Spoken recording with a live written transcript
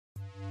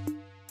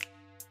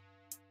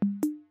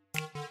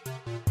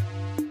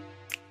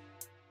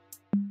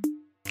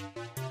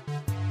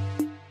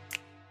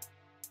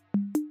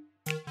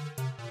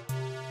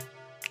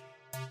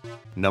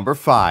Number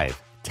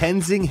 5.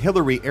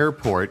 Tenzing-Hillary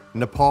Airport,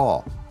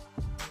 Nepal.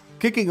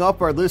 Kicking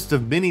off our list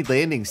of mini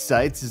landing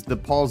sites is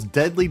Nepal's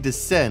deadly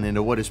descent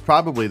into what is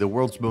probably the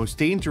world's most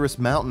dangerous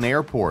mountain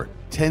airport.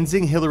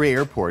 Tenzing-Hillary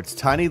Airport's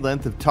tiny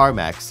length of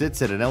tarmac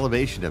sits at an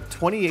elevation of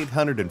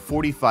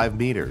 2,845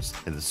 meters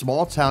in the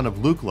small town of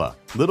Lukla.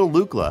 Little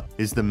Lukla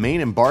is the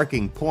main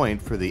embarking point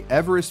for the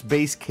Everest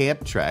Base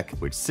Camp Trek,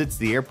 which sits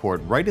the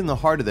airport right in the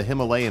heart of the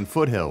Himalayan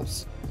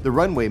foothills. The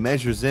runway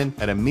measures in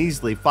at a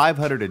measly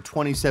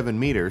 527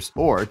 meters,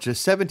 or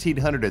just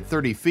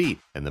 1,730 feet,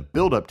 and the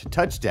build-up to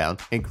touchdown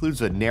includes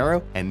a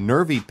narrow and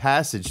nervy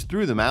passage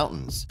through the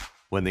mountains.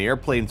 When the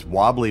airplane's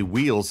wobbly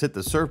wheels hit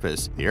the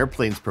surface, the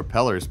airplane's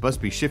propellers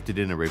must be shifted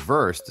in a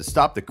reverse to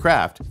stop the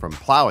craft from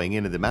plowing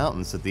into the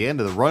mountains at the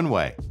end of the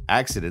runway.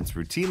 Accidents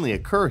routinely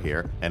occur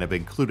here and have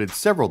included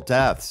several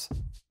deaths.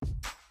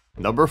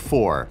 Number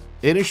 4.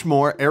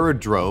 Inishmore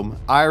Aerodrome,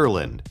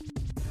 Ireland.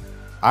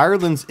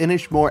 Ireland's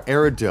Inishmore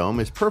Aerodrome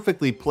is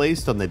perfectly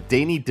placed on the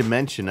Dany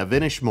dimension of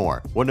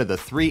Inishmore, one of the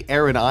 3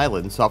 Aran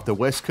islands off the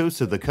west coast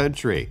of the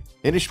country.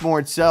 Inishmore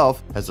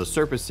itself has a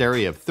surface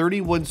area of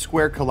 31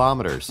 square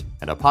kilometers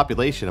and a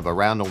population of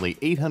around only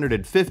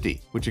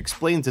 850, which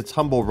explains its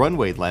humble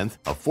runway length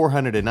of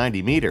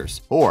 490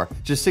 meters, or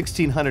just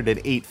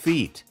 1,608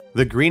 feet.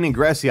 The green and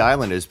grassy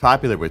island is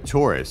popular with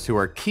tourists who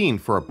are keen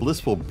for a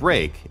blissful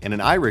break in an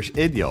Irish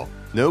idyll.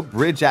 No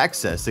bridge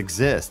access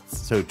exists,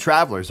 so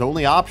travelers'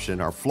 only option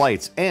are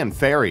flights and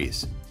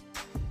ferries.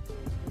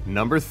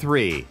 Number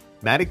 3.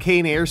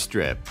 Matekane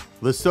Airstrip,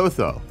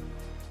 Lesotho.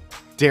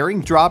 Daring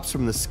drops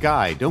from the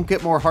sky don't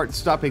get more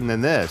heart-stopping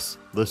than this.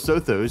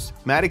 Lesotho's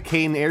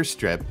Matekane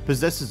Airstrip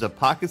possesses a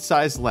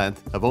pocket-sized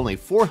length of only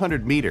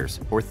 400 meters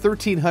or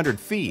 1,300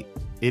 feet.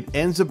 It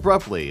ends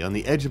abruptly on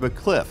the edge of a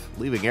cliff,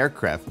 leaving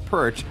aircraft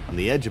perched on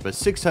the edge of a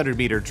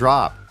 600-meter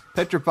drop.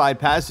 Petrified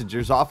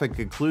passengers often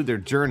conclude their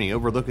journey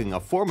overlooking a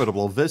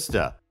formidable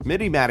vista.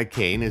 Mini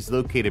Matekane is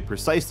located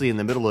precisely in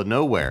the middle of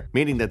nowhere,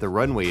 meaning that the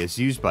runway is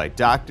used by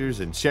doctors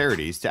and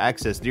charities to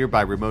access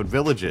nearby remote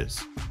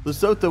villages.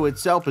 Lesotho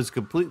itself is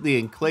completely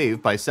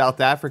enclaved by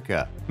South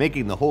Africa,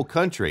 making the whole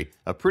country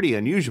a pretty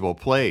unusual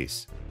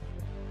place.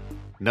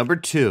 Number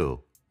 2.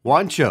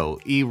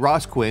 Juancho,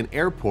 Yrausquin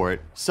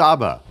Airport,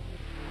 Saba.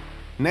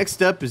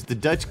 Next up is the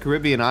Dutch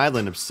Caribbean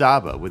island of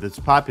Saba, with its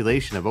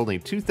population of only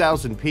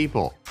 2,000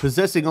 people.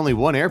 Possessing only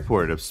one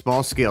airport of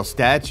small-scale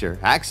stature,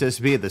 access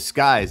via the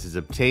skies is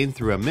obtained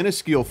through a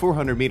minuscule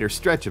 400-meter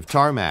stretch of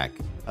tarmac.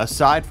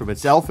 Aside from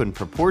its elfin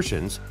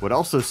proportions, what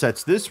also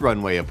sets this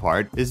runway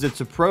apart is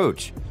its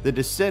approach. The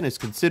descent is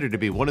considered to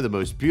be one of the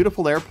most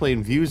beautiful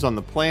airplane views on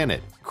the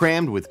planet,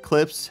 crammed with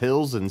cliffs,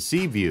 hills, and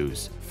sea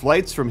views.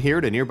 Flights from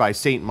here to nearby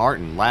St.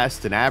 Martin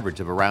last an average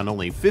of around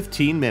only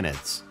 15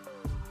 minutes.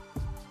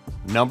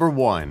 Number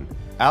 1.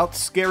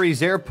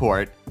 Yrausquin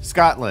Airport,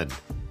 Scotland.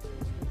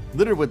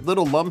 Littered with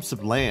little lumps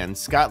of land,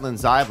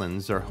 Scotland's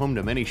islands are home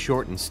to many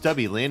short and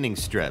stubby landing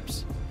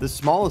strips. The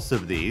smallest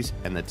of these,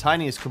 and the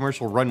tiniest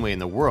commercial runway in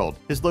the world,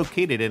 is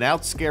located in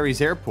Yrausquin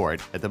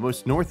Airport at the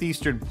most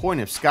northeastern point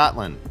of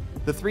Scotland.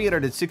 The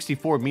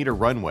 364-meter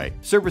runway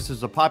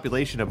services a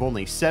population of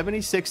only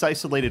 76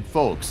 isolated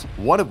folks,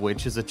 one of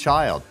which is a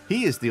child.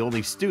 He is the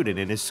only student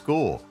in his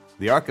school.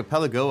 The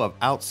archipelago of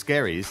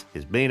Yrausquin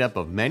is made up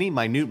of many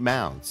minute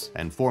mounds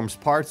and forms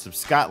parts of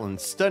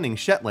Scotland's stunning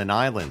Shetland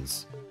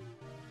Islands.